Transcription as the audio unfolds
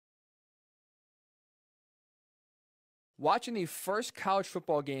watching the first college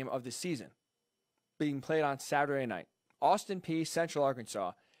football game of the season being played on Saturday night, Austin Peay, Central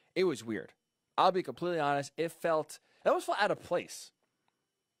Arkansas, it was weird. I'll be completely honest. It almost felt out of place.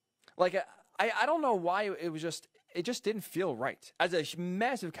 Like, I don't know why it just didn't feel right. As a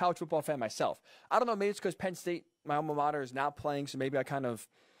massive college football fan myself, I don't know, maybe it's because Penn State, my alma mater, is not playing, so maybe I kind of,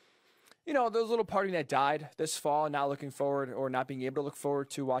 there's a little party that died this fall, not looking forward or not being able to look forward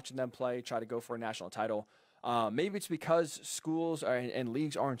to watching them play, try to go for a national title. Maybe it's because schools and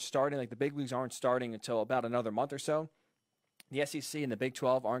leagues aren't starting, like the big leagues aren't starting until about another month or so. The SEC and the Big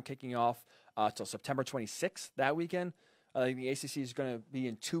 12 aren't kicking off until September 26th that weekend. The ACC is going to be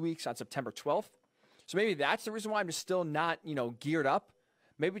in 2 weeks on September 12th. So maybe that's the reason why I'm just still not, geared up.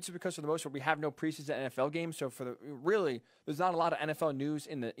 Maybe it's because for the most part we have no preseason NFL games. So there's not a lot of NFL news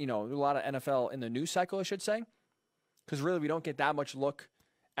a lot of NFL in the news cycle, I should say. Because really we don't get that much look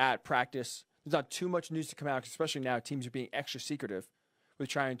at practice. There's not too much news to come out, especially now teams are being extra secretive with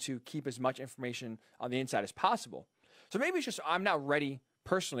trying to keep as much information on the inside as possible. So maybe it's just I'm not ready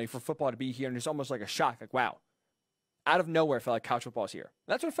personally for football to be here, and it's almost like a shock. Like, wow. Out of nowhere, it felt like college football is here.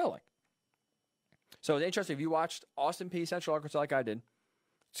 That's what it felt like. So it's interesting. If you watched Austin Peay, Central Arkansas like I did,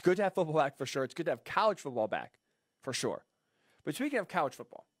 it's good to have football back for sure. It's good to have college football back for sure. But speaking of college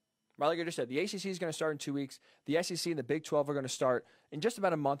football, like I just said, the ACC is going to start in 2 weeks. The SEC and the Big 12 are going to start in just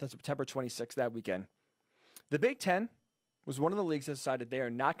about a month on September 26th that weekend. The Big 10 was one of the leagues that decided they are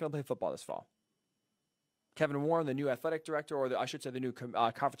not going to play football this fall. Kevin Warren, the new athletic director, or I should say the new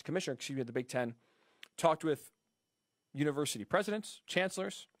conference commissioner, of the Big 10, talked with university presidents,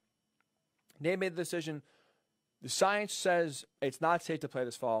 chancellors. They made the decision. The science says it's not safe to play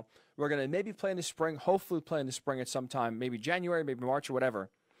this fall. We're going to maybe play in the spring, hopefully play in the spring at some time, maybe January, maybe March or whatever.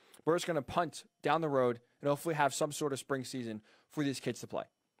 We're just going to punt down the road and hopefully have some sort of spring season for these kids to play.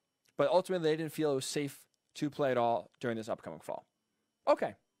 But ultimately, they didn't feel it was safe to play at all during this upcoming fall.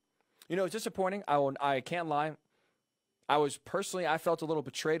 Okay. It's disappointing. I can't lie. I felt a little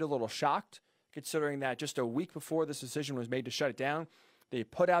betrayed, a little shocked, considering that just a week before this decision was made to shut it down, they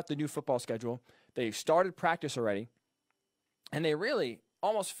put out the new football schedule. They started practice already, and they really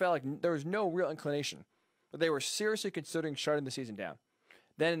almost felt like there was no real inclination, but they were seriously considering shutting the season down.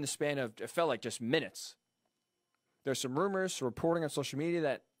 Then in the span of, it felt like just minutes, there's some rumors reporting on social media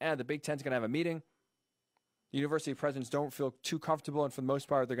that the Big Ten's going to have a meeting. The university presidents don't feel too comfortable, and for the most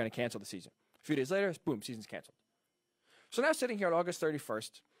part, they're going to cancel the season. A few days later, boom, season's canceled. So now sitting here on August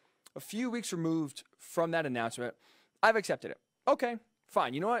 31st, a few weeks removed from that announcement, I've accepted it. Okay,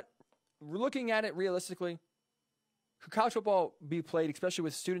 fine. You know what? We're looking at it realistically. Could college football be played, especially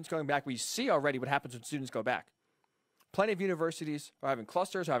with students going back? We see already what happens when students go back. Plenty of universities are having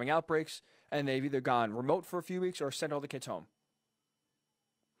clusters, are having outbreaks, and they've either gone remote for a few weeks or sent all the kids home.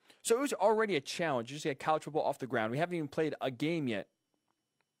 So it was already a challenge just to get college football off the ground. We haven't even played a game yet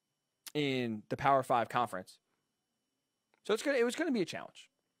in the Power 5 conference. So it was going to be a challenge.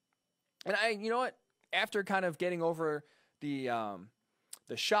 And you know what? After kind of getting over the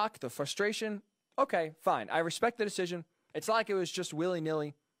shock, the frustration, okay, fine. I respect the decision. It's not like it was just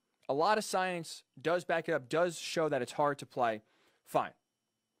willy-nilly. A lot of science does back it up, does show that it's hard to play. Fine.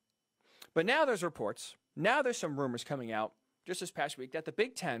 But now there's reports. Now there's some rumors coming out just this past week that the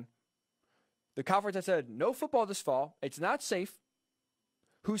Big Ten, the conference that said no football this fall, it's not safe,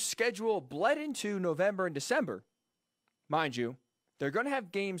 whose schedule bled into November and December, mind you, they're going to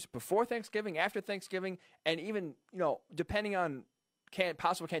have games before Thanksgiving, after Thanksgiving, and even, depending on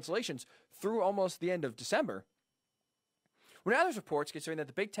possible cancellations, through almost the end of December. Well, now there's reports considering that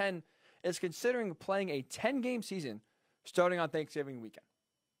the Big Ten is considering playing a 10-game season starting on Thanksgiving weekend.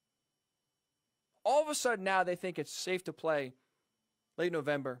 All of a sudden now they think it's safe to play late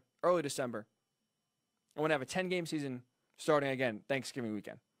November, early December. I want to have a 10-game season starting again Thanksgiving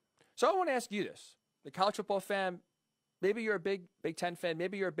weekend. So I want to ask you this. The college football fan, maybe you're a big Big Ten fan,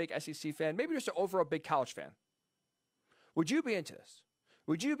 maybe you're a big SEC fan, maybe you're just an overall big college fan. Would you be into this?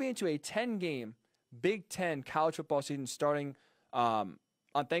 Would you be into a 10-game Big Ten college football season starting on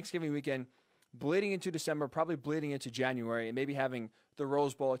Thanksgiving weekend, bleeding into December, probably bleeding into January, and maybe having the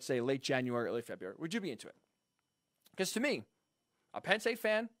Rose Bowl, let's say late January, early February? Would you be into it? Because to me, a Penn State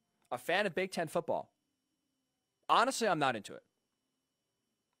fan, a fan of Big Ten football, honestly, I'm not into it.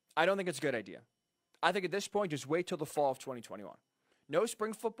 I don't think it's a good idea. I think at this point, just wait till the fall of 2021. No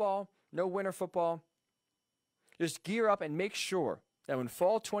spring football, no winter football. Just gear up and make sure that when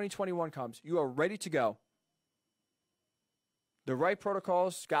fall 2021 comes, you are ready to go. The right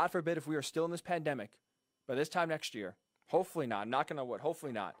protocols, God forbid if we are still in this pandemic, by this time next year, hopefully not, I'm not going to what,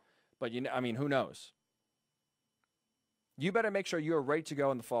 hopefully not, but who knows? You better make sure you are ready to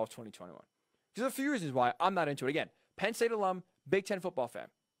go in the fall of 2021. There's a few reasons why I'm not into it. Again, Penn State alum, Big Ten football fan.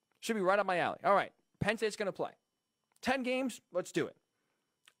 Should be right up my alley. All right, Penn State's going to play. 10 games, let's do it.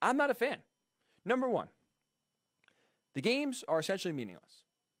 I'm not a fan. Number one, the games are essentially meaningless.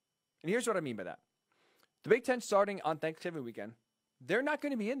 And here's what I mean by that. The Big Ten starting on Thanksgiving weekend, they're not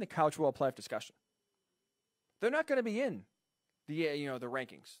going to be in the college football playoff discussion. They're not going to be in the the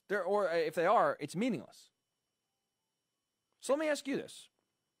rankings. Or if they are, it's meaningless. So let me ask you this.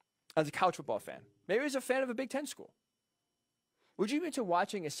 As a college football fan, maybe as a fan of a Big Ten school, would you be into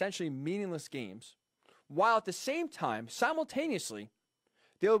watching essentially meaningless games while at the same time, simultaneously,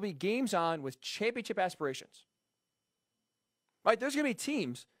 there will be games on with championship aspirations? Right? There's going to be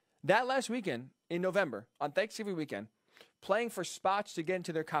teams that last weekend in November, on Thanksgiving weekend, playing for spots to get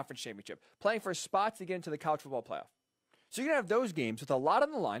into their conference championship, playing for spots to get into the college football playoff. So you're going to have those games with a lot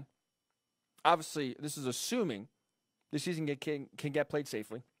on the line. Obviously, this is assuming the season can get played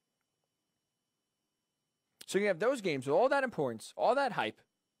safely. So you have those games with all that importance, all that hype.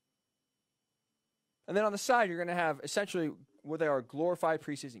 And then on the side, you're going to have essentially what they are glorified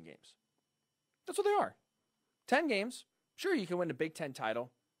preseason games. That's what they are. 10 games. Sure, you can win the Big Ten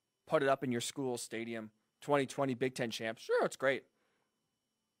title, put it up in your school stadium, 2020 Big Ten champs. Sure, it's great.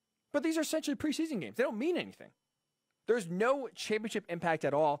 But these are essentially preseason games. They don't mean anything. There's no championship impact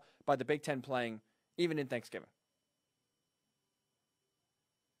at all by the Big Ten playing, even in Thanksgiving.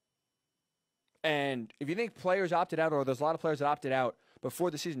 And if you think players opted out, or there's a lot of players that opted out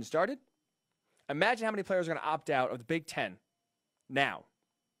before the season started, imagine how many players are going to opt out of the Big Ten now,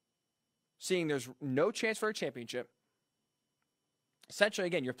 seeing there's no chance for a championship. Essentially,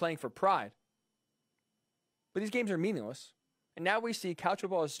 again, you're playing for pride. But these games are meaningless. And now we see college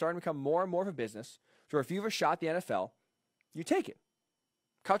football is starting to become more and more of a business. So if you have a shot at the NFL, you take it.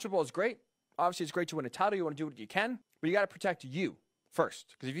 College football is great. Obviously, it's great to win a title. You want to do what you can. But you got to protect you first.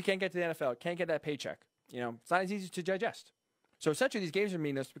 Because if you can't get to the NFL, can't get that paycheck, it's not as easy to digest. So essentially, these games are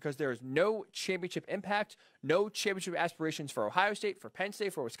meaningless because there is no championship impact, no championship aspirations for Ohio State, for Penn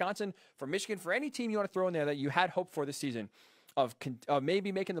State, for Wisconsin, for Michigan, for any team you want to throw in there that you had hope for this season of maybe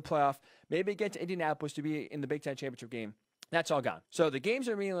making the playoff, maybe get to Indianapolis to be in the Big Ten championship game. That's all gone. So the games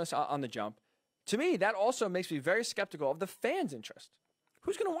are meaningless on the jump. To me, that also makes me very skeptical of the fans' interest.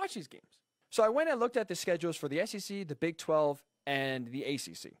 Who's going to watch these games? So I went and looked at the schedules for the SEC, the Big 12, and the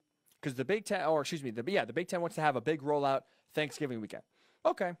ACC. Because the Big Ten, the Big Ten wants to have a big rollout Thanksgiving weekend.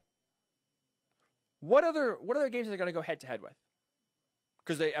 Okay. What other games are they going to go head-to-head with?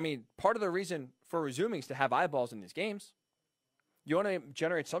 Because part of the reason for resuming is to have eyeballs in these games. You want to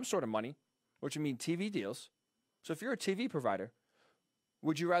generate some sort of money, which would mean TV deals. So if you're a TV provider,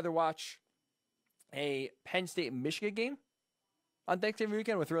 would you rather watch a Penn State-Michigan game on Thanksgiving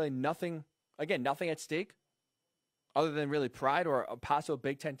weekend with really nothing at stake other than really pride, or a possible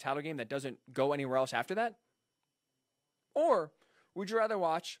Big Ten title game that doesn't go anywhere else after that? Or would you rather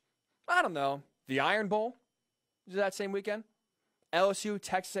watch, the Iron Bowl that same weekend? LSU,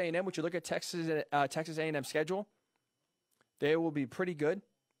 Texas A&M, which you look at Texas A&M schedule, they will be pretty good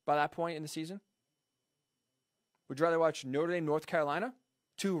by that point in the season. Would you rather watch Notre Dame, North Carolina?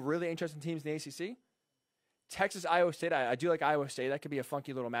 Two really interesting teams in the ACC. Texas, Iowa State. I do like Iowa State. That could be a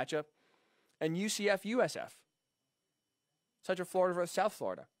funky little matchup. And UCF, USF. Central Florida versus South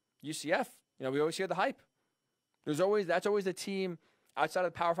Florida. UCF, we always hear the hype. That's always the team outside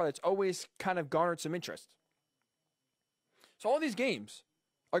of the Power 5 that's always kind of garnered some interest. So all these games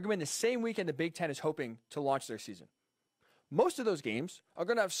are going to be in the same weekend the Big Ten is hoping to launch their season. Most of those games are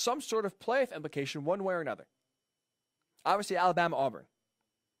going to have some sort of playoff implication one way or another. Obviously, Alabama, Auburn.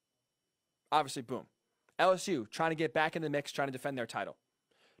 Obviously, boom. LSU, trying to get back in the mix, trying to defend their title.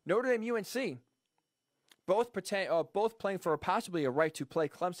 Notre Dame, UNC, both playing for possibly a right to play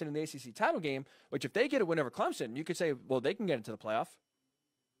Clemson in the ACC title game, which if they get a win over Clemson, you could say, well, they can get into the playoff.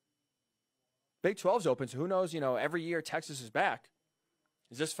 Big 12's open, so who knows, every year Texas is back.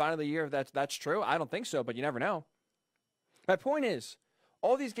 Is this finally the year that's true? I don't think so, but you never know. My point is,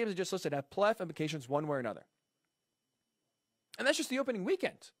 all these games I just listed have playoff implications one way or another. And that's just the opening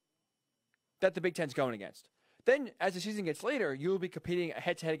weekend that the Big Ten's going against. Then, as the season gets later, you will be competing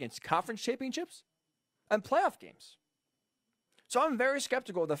head-to-head against conference championships and playoff games. So I'm very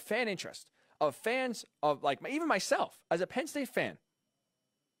skeptical of the fan interest of fans of, even myself, as a Penn State fan.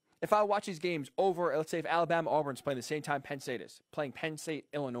 If I watch these games over, let's say if Alabama, Auburn's playing the same time Penn State is, playing Penn State,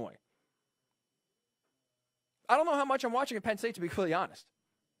 Illinois. I don't know how much I'm watching at Penn State, to be completely honest.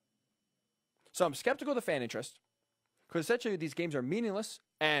 So I'm skeptical of the fan interest, because essentially these games are meaningless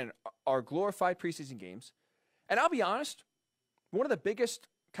and are glorified preseason games. And I'll be honest, one of the biggest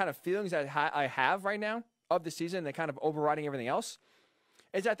kind of feelings that I have right now of the season, that kind of overriding everything else,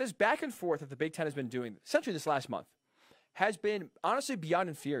 is that this back and forth that the Big Ten has been doing, essentially this last month, has been honestly beyond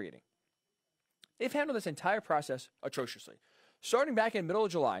infuriating. They've handled this entire process atrociously. Starting back in middle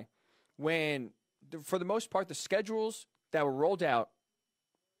of July, when, for the most part, the schedules that were rolled out,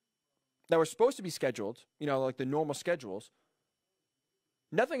 that were supposed to be scheduled, like the normal schedules,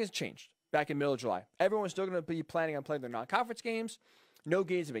 nothing has changed back in middle of July. Everyone's still going to be planning on playing their non-conference games. No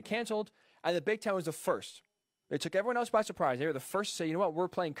games have been canceled. And the Big Ten was the first. They took everyone else by surprise. They were the first to say, you know what, we're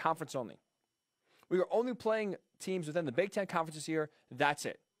playing conference only. We are only playing teams within the Big Ten conference this year. That's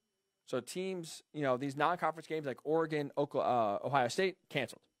it. So teams, these non-conference games like Oregon, Ohio State,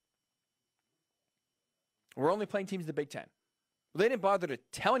 canceled. We're only playing teams in the Big Ten. They didn't bother to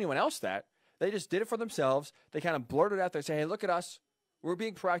tell anyone else that. They just did it for themselves. They kind of blurted out there, say, hey, look at us. We're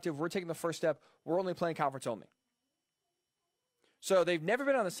being proactive. We're taking the first step. We're only playing conference only. So they've never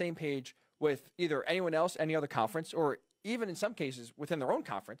been on the same page with either anyone else, any other conference, or even in some cases within their own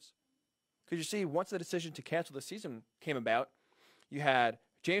conference. Because you see, once the decision to cancel the season came about, you had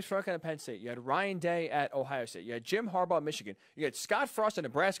James Franklin at Penn State. You had Ryan Day at Ohio State. You had Jim Harbaugh at Michigan. You had Scott Frost at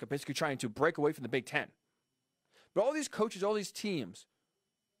Nebraska basically trying to break away from the Big Ten. But all these coaches, all these teams,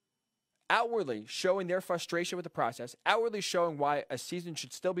 outwardly showing their frustration with the process, outwardly showing why a season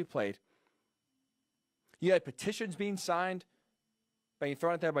should still be played. You had petitions being signed, being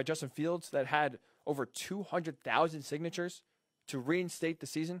thrown out there by Justin Fields that had over 200,000 signatures to reinstate the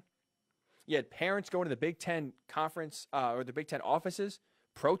season. You had parents going to the Big Ten conference or the Big Ten offices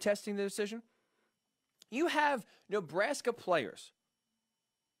protesting the decision. You have Nebraska players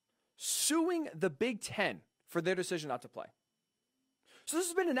suing the Big Ten for their decision not to play. So this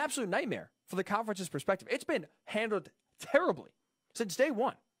has been an absolute nightmare from the conference's perspective. It's been handled terribly since day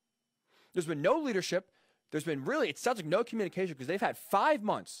one. There's been no leadership. There's been it sounds like no communication because they've had 5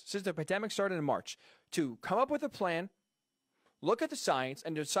 months since the pandemic started in March to come up with a plan, look at the science,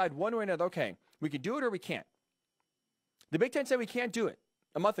 and decide one way or another, okay, we can do it or we can't. The Big Ten said we can't do it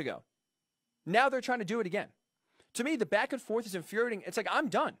a month ago. Now they're trying to do it again. To me, the back and forth is infuriating. It's like, I'm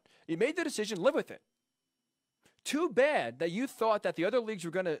done. You made the decision, live with it. Too bad that you thought that the other leagues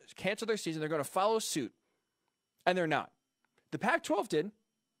were going to cancel their season, they're going to follow suit, and they're not. The Pac-12 did,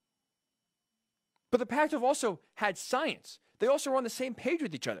 but the Pac-12 also had science. They also were on the same page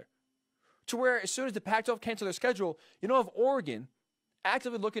with each other, to where as soon as the Pac-12 canceled their schedule, you don't have Oregon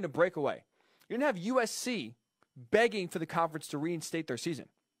actively looking to break away. You didn't have USC begging for the conference to reinstate their season.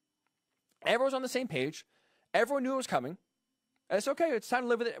 Everyone was on the same page. Everyone knew it was coming. And it's okay, it's time to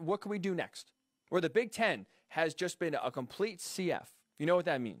live with it. What can we do next? Where the Big Ten has just been a complete CF. You know what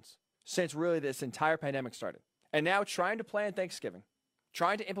that means? Since really this entire pandemic started. And now trying to plan Thanksgiving,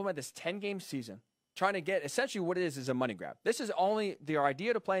 trying to implement this 10-game season, trying to get essentially what it is a money grab. This is only the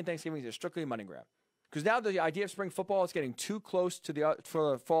idea to play Thanksgiving is strictly a money grab. Because now the idea of spring football is getting too close to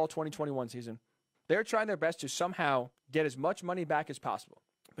for the fall 2021 season. They're trying their best to somehow get as much money back as possible.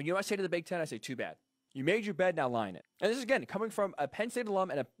 But you know what I say to the Big Ten? I say, too bad. You made your bed, now lie in it. And this is, again, coming from a Penn State alum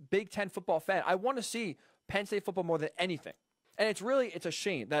and a Big Ten football fan. I want to see Penn State football more than anything. And it's a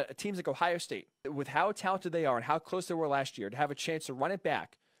shame that teams like Ohio State, with how talented they are and how close they were last year, to have a chance to run it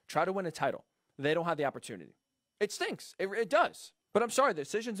back, try to win a title, they don't have the opportunity. It stinks. It does. But I'm sorry, the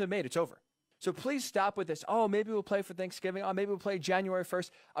decision's been made. It's over. So please stop with this. Oh, maybe we'll play for Thanksgiving. Oh, maybe we'll play January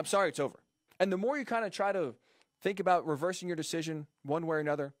 1st. I'm sorry, it's over. And the more you kind of try to think about reversing your decision one way or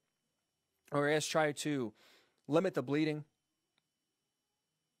another, or as try to limit the bleeding,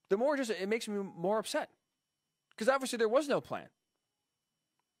 the more it makes me more upset. Because obviously there was no plan.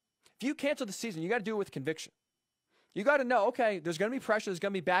 If you cancel the season, you got to do it with conviction. You got to know, okay, there's going to be pressure, there's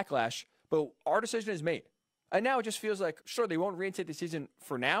going to be backlash, but our decision is made. And now it just feels like, sure, they won't reinstate the season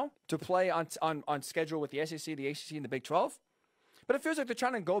for now to play on schedule with the SEC, the ACC, and the Big 12. But it feels like they're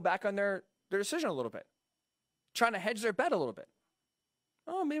trying to go back on their decision a little bit, trying to hedge their bet a little bit.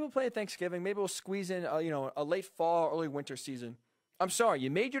 Oh, maybe we'll play at Thanksgiving. Maybe we'll squeeze in a late fall, early winter season. I'm sorry,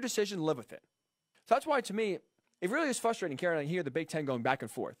 you made your decision, live with it. So that's why, to me, it really is frustrating hearing the Big Ten going back and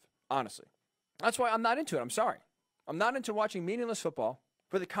forth, honestly. That's why I'm not into it. I'm sorry. I'm not into watching meaningless football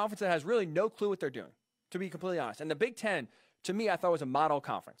for the conference that has really no clue what they're doing, to be completely honest. And the Big Ten, to me, I thought was a model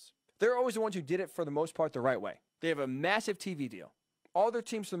conference. They're always the ones who did it for the most part the right way. They have a massive TV deal. All their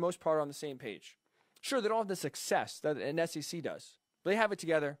teams, for the most part, are on the same page. Sure, they don't have the success that an SEC does. They have it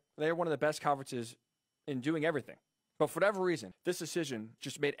together. They're one of the best conferences in doing everything. But for whatever reason, this decision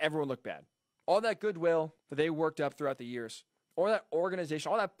just made everyone look bad. All that goodwill that they worked up throughout the years, all that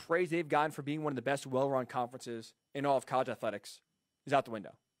organization, all that praise they've gotten for being one of the best well-run conferences in all of college athletics is out the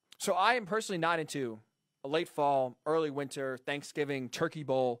window. So I am personally not into a late fall, early winter, Thanksgiving, Turkey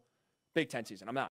Bowl, Big Ten season. I'm not.